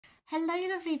Hello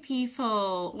lovely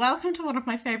people! Welcome to one of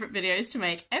my favourite videos to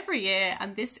make every year,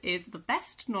 and this is the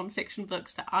best non-fiction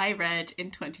books that I read in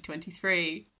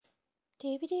 2023.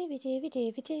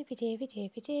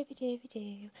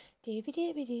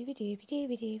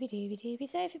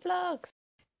 Sophie Vlogs.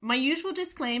 My usual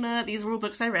disclaimer, these are all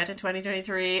books I read in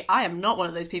 2023. I am not one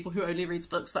of those people who only reads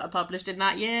books that are published in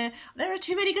that year. There are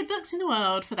too many good books in the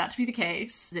world for that to be the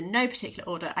case. In no particular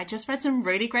order, I just read some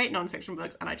really great non-fiction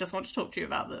books and I just want to talk to you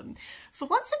about them. For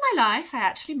once in my life, I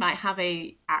actually might have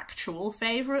a actual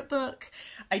favourite book.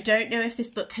 I don't know if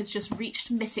this book has just reached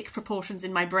mythic proportions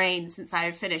in my brain since I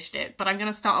have finished it, but I'm going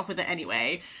to start off with it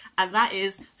anyway. And that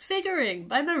is Figuring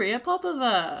by Maria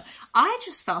Popova. I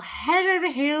just fell head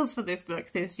over heels for this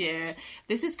book this year.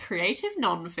 This is creative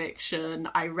non-fiction.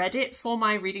 I read it for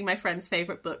my Reading My Friends'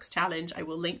 Favourite Books challenge. I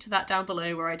will link to that down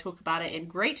below where I talk about it in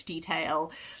great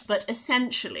detail. But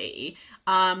essentially,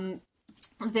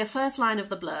 the first line of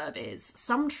the blurb is,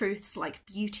 "Some truths, like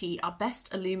beauty, are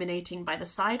best illuminating by the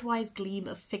sidewise gleam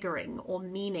of figuring or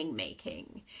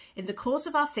meaning-making. In the course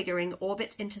of our figuring,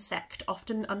 orbits intersect,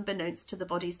 often unbeknownst to the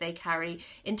bodies they carry,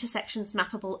 intersections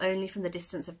mappable only from the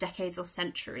distance of decades or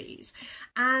centuries."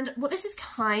 And what this is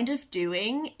kind of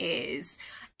doing is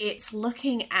it's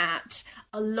looking at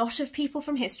a lot of people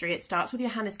from history. It starts with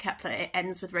Johannes Kepler, it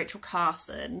ends with Rachel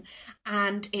Carson,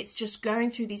 and it's just going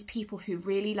through these people who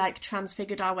really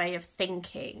transfigured our way of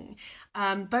thinking,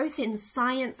 both in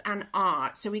science and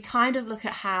art. So we kind of look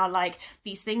at how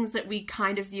these things that we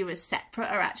kind of view as separate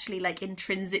are actually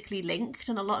intrinsically linked,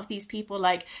 and a lot of these people,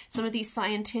 some of these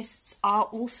scientists, are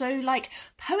also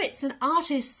poets and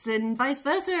artists and vice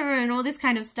versa and all this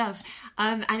kind of stuff,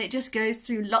 and it just goes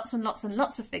through lots and lots and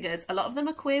lots of figures. A lot of them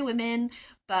are queer women,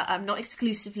 but not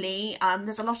exclusively.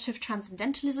 There's a lot of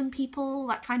transcendentalism people,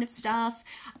 that kind of stuff.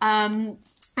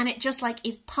 And it just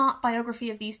is part biography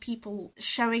of these people,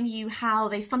 showing you how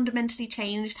they fundamentally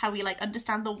changed how we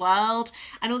understand the world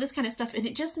and all this kind of stuff. And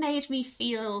it just made me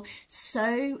feel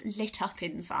so lit up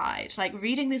inside.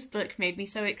 Reading this book made me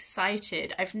so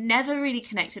excited. I've never really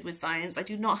connected with science. I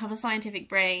do not have a scientific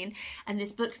brain. And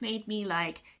this book made me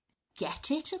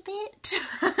get it a bit.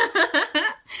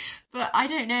 But I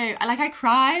don't know, I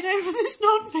cried over this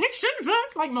non-fiction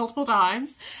book multiple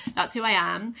times. That's who I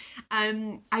am.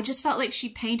 I just felt like she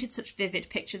painted such vivid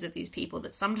pictures of these people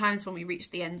that sometimes when we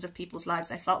reach the ends of people's lives,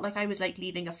 I felt like I was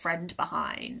leaving a friend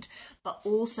behind, but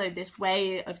also this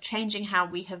way of changing how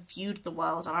we have viewed the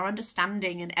world and our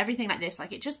understanding and everything like this.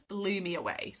 It just blew me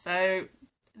away. So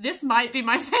this might be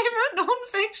my favourite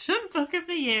non-fiction book of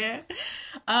the year.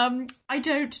 I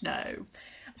don't know.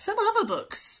 Some other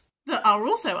books that are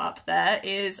also up there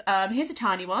is, here's a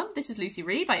tiny one. This is Lucie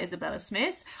by Isabella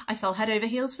Smith. I fell head over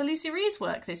heels for Lucie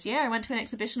work this year. I went to an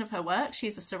exhibition of her work.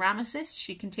 She's a ceramicist.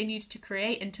 She continued to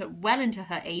create well into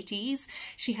her 80s.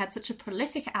 She had such a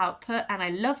prolific output, and I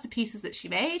love the pieces that she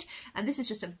made. And this is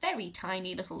just a very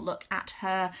tiny little look at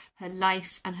her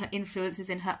life and her influences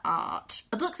in her art.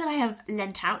 A book that I have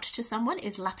lent out to someone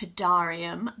is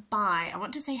Lapidarium by, I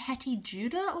want to say Hettie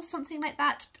or something like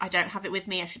that. I don't have it with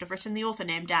me. I should have written the author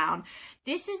name down.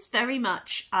 This is very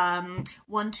much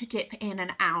one to dip in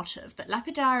and out of, but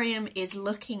Lapidarium is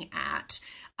looking at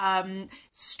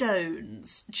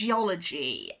stones,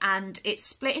 geology, and it's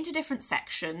split into different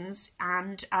sections,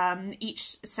 and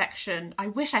each section, I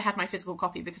wish I had my physical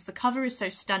copy because the cover is so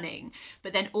stunning,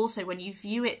 but then also when you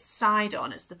view it side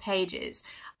on as the pages,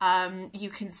 you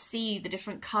can see the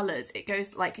different colours. It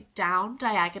goes down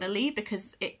diagonally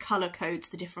because it colour codes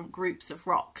the different groups of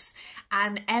rocks,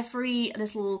 and every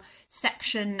little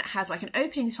section has an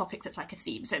opening topic that's a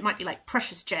theme. So it might be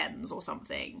precious gems or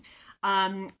something.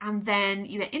 And then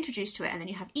you get introduced to it, and then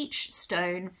you have each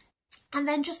stone, and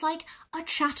then just a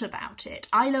chat about it.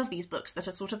 I love these books that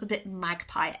are sort of a bit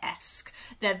magpie-esque.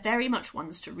 They're very much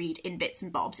ones to read in bits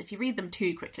and bobs. If you read them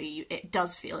too quickly, it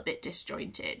does feel a bit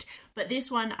disjointed. But this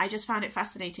one, I just found it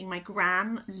fascinating. My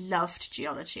gran loved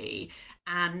geology,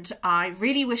 and I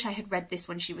really wish I had read this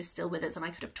when she was still with us and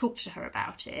I could have talked to her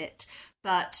about it.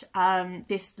 But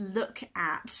this look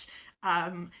at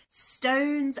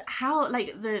stones, how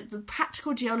the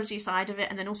practical geology side of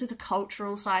it, and then also the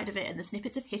cultural side of it, and the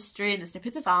snippets of history and the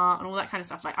snippets of art and all that kind of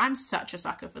stuff. I'm such a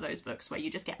sucker for those books where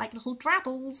you just get little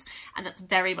drabbles, and that's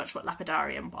very much what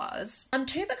Lapidarium was.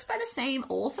 Two books by the same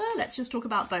author. Let's just talk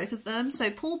about both of them. So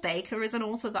Paul Baker is an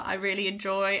author that I really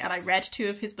enjoy, and I read 2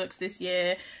 of his books this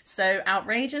year. So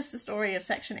Outrageous, the story of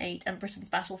Section 8 and Britain's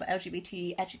battle for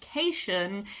LGBT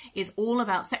education, is all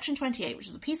about Section 28, which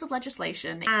was a piece of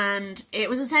legislation, and And it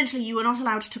was essentially you were not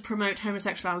allowed to promote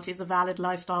homosexuality as a valid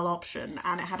lifestyle option,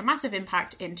 and it had a massive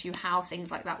impact into how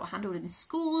things like that were handled in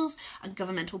schools and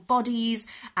governmental bodies.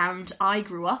 And I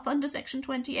grew up under Section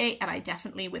 28, and I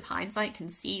definitely, with hindsight, can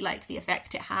see like the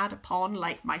effect it had upon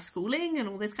like my schooling and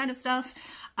all this kind of stuff.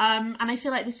 And I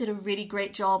feel like this did a really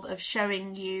great job of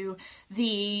showing you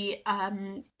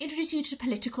introducing you to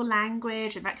political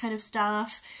language and that kind of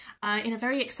stuff in a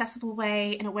very accessible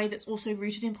way, in a way that's also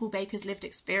rooted in Paul Baker's lived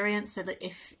experience, so that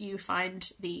if you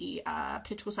find the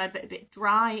political side of it a bit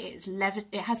dry,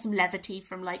 it has some levity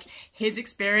from like his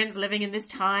experience living in this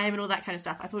time and all that kind of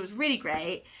stuff. I thought it was really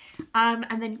great.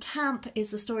 And then Camp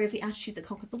is the story of the attitude that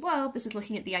conquered the world. This is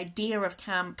looking at the idea of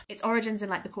camp, its origins in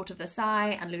like the court of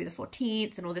Versailles and Louis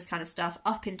XIV and all this kind of stuff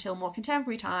up until more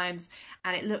contemporary times,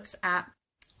 and it looks at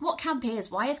what camp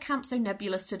is, why is camp so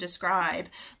nebulous to describe,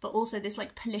 but also this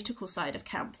like political side of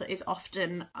camp that is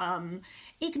often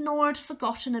ignored,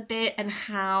 forgotten a bit, and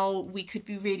how we could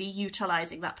be really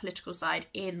utilising that political side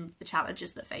in the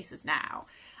challenges that face us now.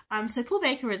 So Paul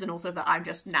Baker is an author that I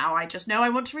just know I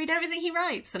want to read everything he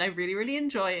writes, and I really, really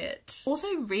enjoy it.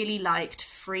 Also really liked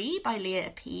Free by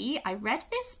Leah P. I read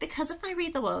this because of my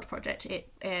Read the World project. It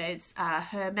is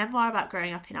her memoir about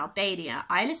growing up in Albania.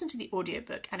 I listened to the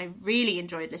audiobook and I really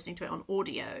enjoyed listening to it on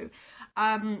audio.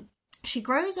 She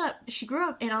grew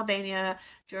up in Albania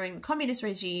during the communist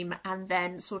regime, and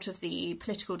then sort of the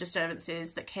political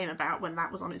disturbances that came about when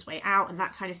that was on its way out and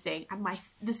that kind of thing. And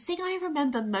the thing I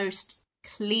remember most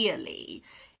clearly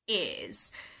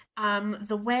is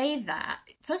the way that,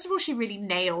 first of all, she really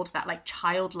nailed that like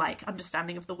childlike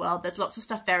understanding of the world. There's lots of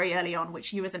stuff very early on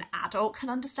which you as an adult can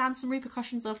understand some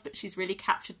repercussions of, but she's really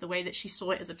captured the way that she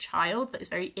saw it as a child that is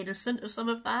very innocent of some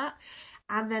of that.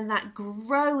 And then that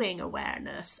growing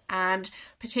awareness, and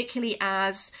particularly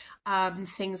as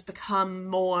things become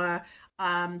more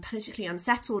politically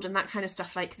unsettled and that kind of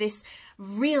stuff, like this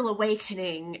real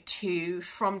awakening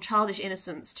from childish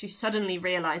innocence to suddenly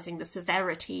realising the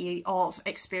severity of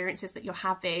experiences that you're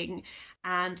having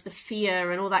and the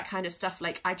fear and all that kind of stuff.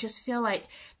 Like, I just feel like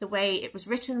the way it was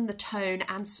written, the tone,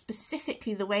 and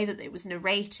specifically the way that it was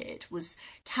narrated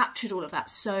captured all of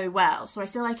that so well. So I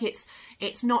feel like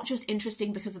it's not just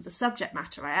interesting because of the subject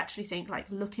matter. I actually think, like,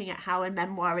 looking at how a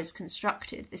memoir is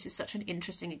constructed, this is such an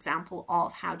interesting example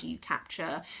of how do you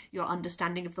capture your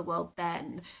understanding of the world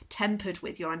then, tempered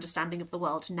with your understanding of the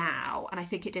world now, and I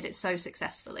think it did it so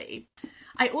successfully.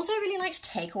 I also really liked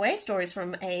Takeaway, Stories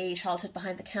from a Childhood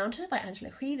Behind the Counter by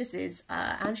Angela Hui. This is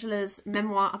Angela's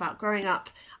memoir about growing up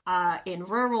in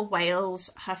rural Wales.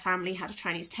 Her family had a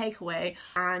Chinese takeaway,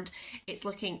 and it's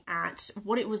looking at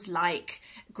what it was like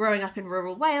growing up in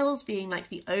rural Wales, being like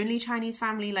the only Chinese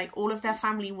family. Like, all of their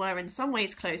family were in some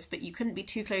ways close, but you couldn't be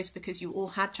too close because you all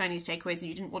had Chinese takeaways and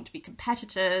you didn't want to be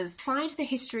competitors. Find the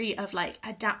history of like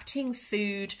adapting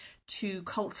food to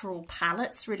cultural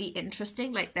palates really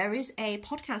interesting. Like, there is a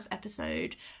podcast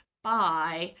episode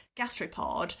by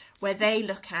Gastropod where they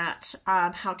look at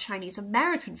how Chinese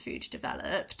American food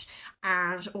developed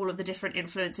and all of the different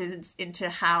influences into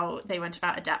how they went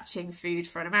about adapting food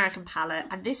for an American palate.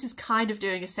 And this is kind of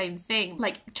doing the same thing.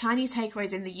 Like, Chinese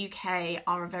takeaways in the UK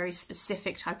are a very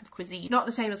specific type of cuisine. Not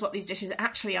the same as what these dishes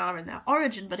actually are in their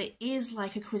origin, but it is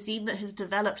like a cuisine that has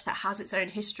developed, that has its own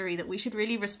history, that we should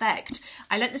really respect.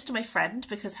 I lent this to my friend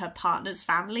because her partner's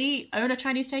family own a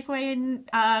Chinese takeaway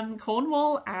in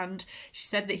Cornwall, and she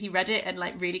said that he read it and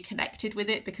like really connected with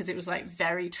it because it was like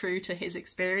very true to his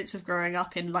experience of growing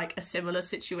up in like a similar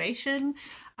situation.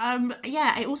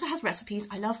 Yeah, it also has recipes.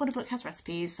 I love when a book has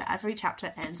recipes, so every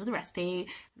chapter ends with a recipe,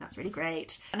 and that's really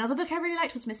great. Another book I really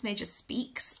liked was Miss Major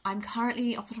Speaks. I'm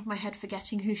currently, off the top of my head,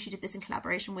 forgetting who she did this in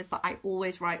collaboration with, but I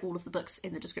always write all of the books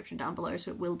in the description down below, so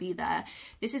it will be there.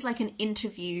 This is like an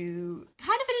interview,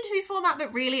 kind of an interview format,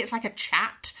 but really it's like a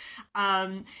chat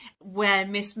where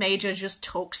Miss Major just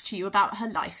talks to you about her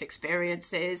life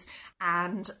experiences,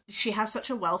 and she has such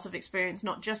a wealth of experience,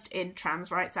 not just in trans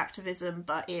rights activism,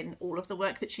 but in all of the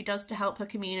work that she does to help her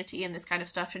community and this kind of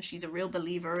stuff. And she's a real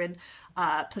believer in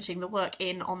putting the work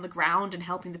in on the ground and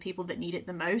helping the people that need it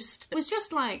the most. It was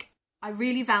just like, I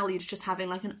really valued just having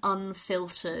like an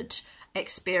unfiltered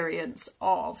experience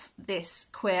of this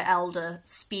queer elder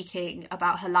speaking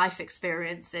about her life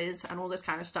experiences and all this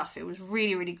kind of stuff. It was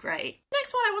really, really great.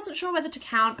 Next one I wasn't sure whether to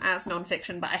count as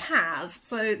non-fiction, but I have.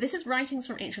 So this is Writings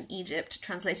from Ancient Egypt,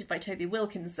 translated by Toby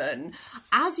Wilkinson.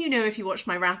 As you know, if you watched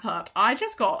my wrap-up, I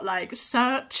just got like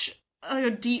such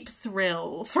a deep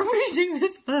thrill from reading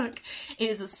this book. It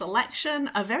is a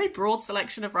selection, a very broad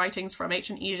selection of writings from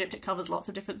ancient Egypt. It covers lots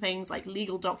of different things like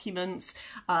legal documents,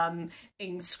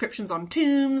 inscriptions on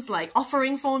tombs, like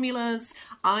offering formulas.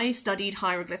 I studied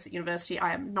hieroglyphs at university.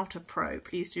 I am not a pro.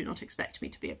 Please do not expect me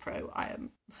to be a pro. I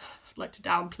am like to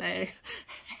downplay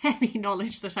any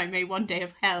knowledge that I may one day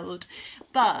have held,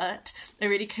 but I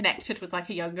really connected with like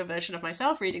a younger version of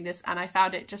myself reading this, and I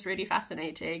found it just really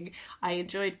fascinating. I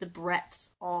enjoyed the breadth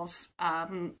of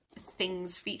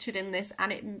things featured in this,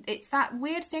 and it's that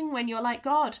weird thing when you're like,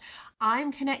 God,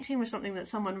 I'm connecting with something that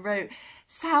someone wrote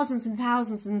thousands and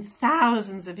thousands and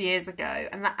thousands of years ago,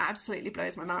 and that absolutely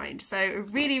blows my mind. So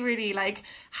really like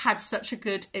had such a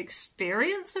good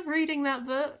experience of reading that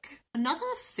book. Another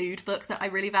food book that I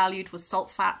really valued was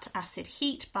Salt, Fat, Acid,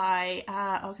 Heat by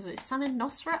it's Samin,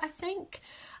 Nosrat, I think.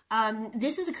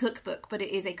 This is a cookbook, but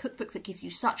it is a cookbook that gives you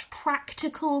such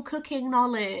practical cooking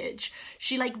knowledge.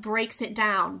 She like breaks it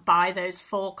down by those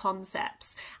 4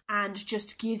 concepts and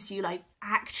just gives you like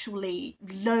actually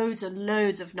loads and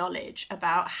loads of knowledge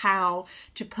about how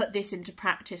to put this into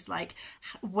practice. Like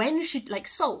when should, like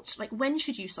salt, like when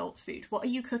should you salt food? What are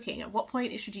you cooking? At what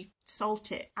point should you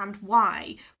salt it, and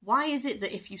why? Why is it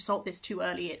that if you salt this too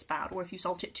early it's bad, or if you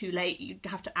salt it too late you'd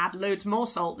have to add loads more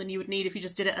salt than you would need if you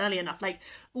just did it early enough? Like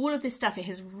all of this stuff, it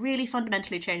has really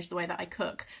fundamentally changed the way that I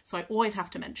cook, so I always have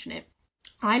to mention it.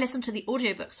 I listened to the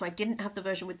audiobook, so I didn't have the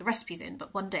version with the recipes in,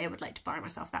 but one day I would like to buy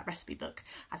myself that recipe book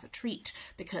as a treat,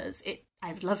 because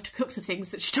I would love to cook the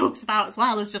things that she talks about, as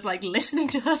well as just like listening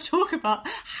to her talk about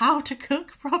how to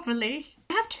cook properly.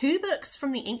 I have 2 books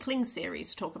from the Inklings series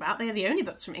to talk about. They are the only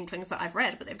books from Inklings that I've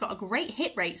read, but they've got a great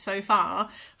hit rate so far.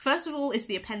 First of all is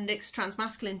the Appendix,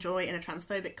 Transmasculine Joy in a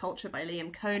Transphobic Culture by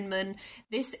Liam Konemann.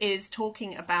 This is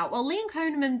talking about, well, Liam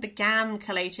Konemann began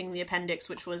collating the Appendix,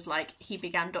 which was like, he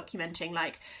began documenting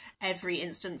like every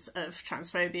instance of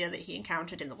transphobia that he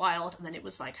encountered in the wild, and then it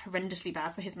was like horrendously bad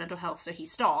for his mental health, so he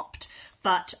stopped.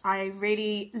 But I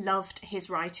really loved his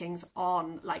writings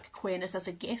on like queerness as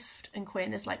a gift, and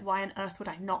queerness, like why on earth would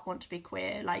I not want to be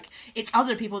queer? Like it's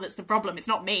other people that's the problem, it's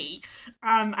not me.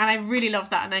 And I really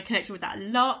loved that, and I connected with that a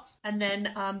lot. And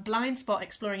then Blind Spot,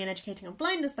 Exploring and Educating on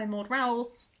Blindness by Maud Rowell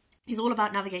is all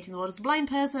about navigating the world as a blind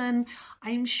person.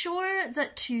 I'm sure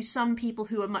that to some people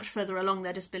who are much further along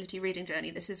their disability reading journey,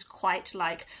 this is quite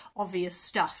like obvious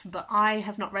stuff, but I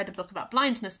have not read a book about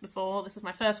blindness before. This is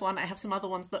my first one. I have some other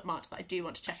ones bookmarked that I do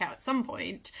want to check out at some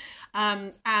point.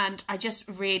 And I just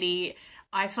really,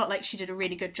 I felt like she did a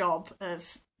really good job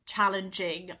of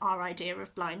challenging our idea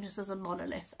of blindness as a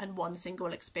monolith and one single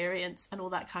experience and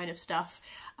all that kind of stuff.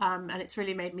 And it's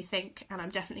really made me think, and I'm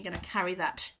definitely going to carry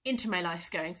that into my life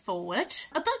going forward.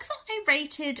 A book that I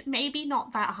rated maybe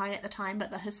not that high at the time,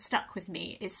 but that has stuck with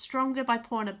me, is Stronger by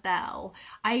Poorna.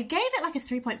 I gave it like a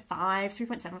 3.5,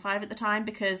 3.75 at the time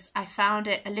because I found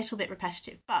it a little bit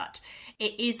repetitive, but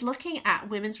it is looking at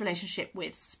women's relationship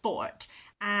with sport,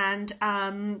 and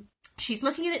she's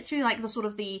looking at it through like the sort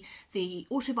of the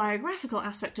autobiographical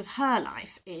aspect of her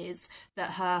life is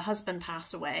that her husband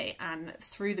passed away, and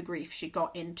through the grief she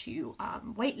got into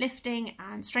weightlifting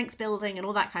and strength building and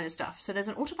all that kind of stuff. So there's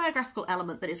an autobiographical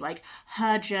element that is like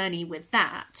her journey with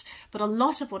that, but a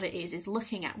lot of what it is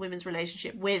looking at women's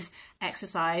relationship with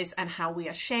exercise and how we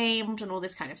are shamed and all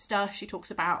this kind of stuff. She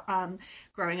talks about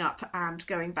growing up and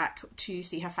going back to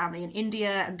see her family in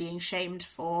India and being shamed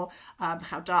for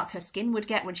how dark her skin would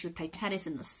get when she would play tennis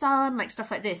in the sun, like stuff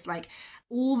like this, like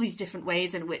all these different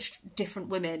ways in which different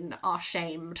women are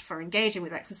shamed for engaging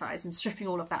with exercise, and stripping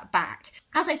all of that back.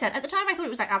 As I said, at the time I thought it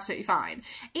was like absolutely fine.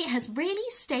 It has really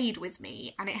stayed with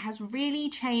me, and it has really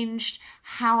changed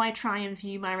how I try and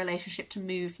view my relationship to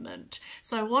movement.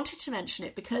 So I wanted to mention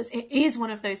it because it is one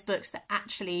of those books that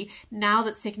actually, now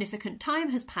that significant time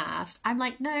has passed, I'm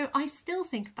like, no, I still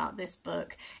think about this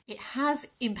book. It has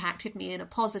impacted me in a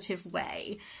positive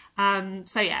way.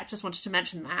 So yeah, just wanted to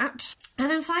mention that. And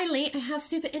then finally, I have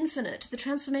Super Infinite, The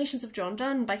Transformations of John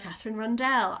Donne by Katherine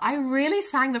Rundell. I really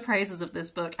sang the praises of this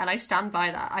book, and I stand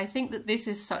by that. I think that this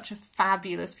is such a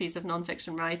fabulous piece of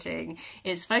non-fiction writing.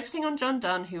 It's focusing on John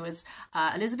Donne, who was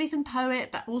Elizabethan poet,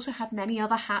 but also had many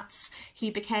other hats. He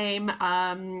became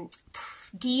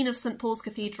Dean of St. Paul's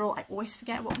Cathedral. I always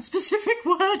forget what the specific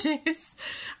word is.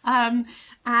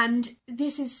 And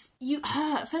this is,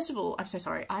 first of all, I'm so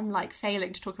sorry, I'm like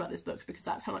failing to talk about this book because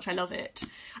that's how much I love it.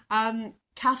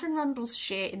 Katherine Rundell's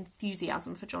sheer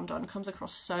enthusiasm for John Donne comes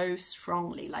across so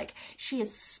strongly. Like, she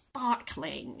is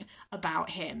sparkling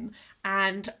about him,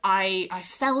 and I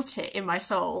felt it in my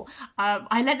soul.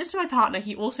 I lent this to my partner,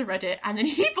 he also read it, and then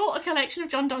he bought a collection of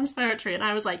John Donne's poetry, and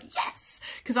I was like, yes!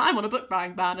 Because I'm on a book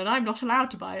buying ban and I'm not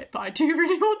allowed to buy it, but I do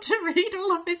really want to read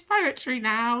all of his poetry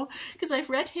now, because I've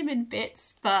read him in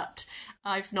bits, but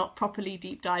I've not properly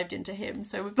deep dived into him.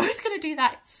 So we're both going to do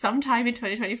that sometime in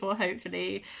 2024,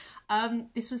 hopefully.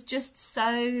 This was just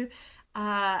so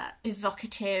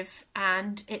evocative,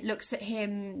 and it looks at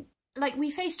him like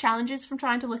we face challenges from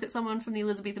trying to look at someone from the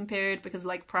Elizabethan period because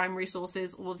like primary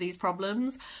sources, all of these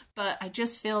problems, but I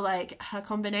just feel like her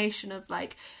combination of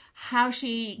like how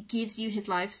she gives you his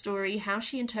life story, how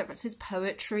she interprets his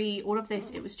poetry, all of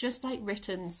this, it was just like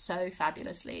written so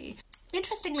fabulously.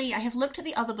 Interestingly, I have looked at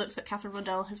the other books that Katherine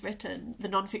Rundell has written, the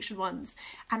non-fiction ones,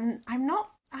 and I've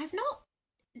not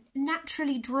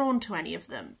naturally drawn to any of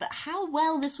them, but how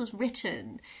well this was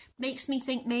written makes me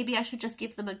think maybe I should just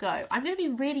give them a go. I'm going to be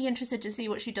really interested to see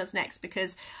what she does next,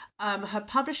 because her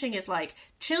publishing is like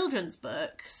children's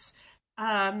books.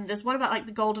 There's one about like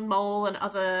the golden mole and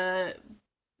other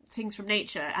things from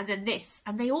nature, and then this,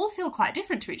 and they all feel quite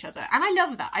different to each other, and I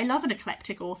love that. I love an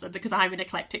eclectic author because I'm an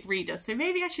eclectic reader, so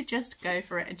maybe I should just go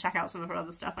for it and check out some of her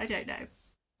other stuff. I don't know.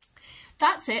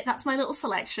 That's it. That's my little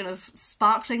selection of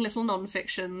sparkling little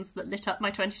non-fictions that lit up my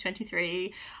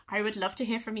 2023. I would love to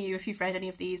hear from you if you've read any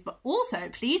of these, but also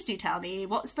please do tell me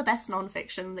what's the best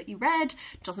non-fiction that you read.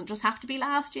 It doesn't just have to be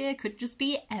last year, could just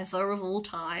be ever of all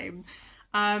time.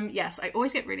 Yes, I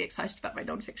always get really excited about my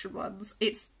non-fiction ones.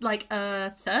 It's like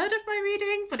a third of my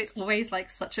reading, but it's always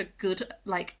like such a good,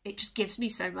 like, it just gives me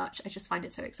so much. I just find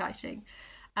it so exciting.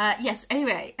 Yes,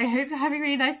 anyway, I hope you're having a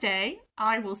really nice day.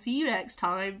 I will see you next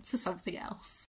time for something else.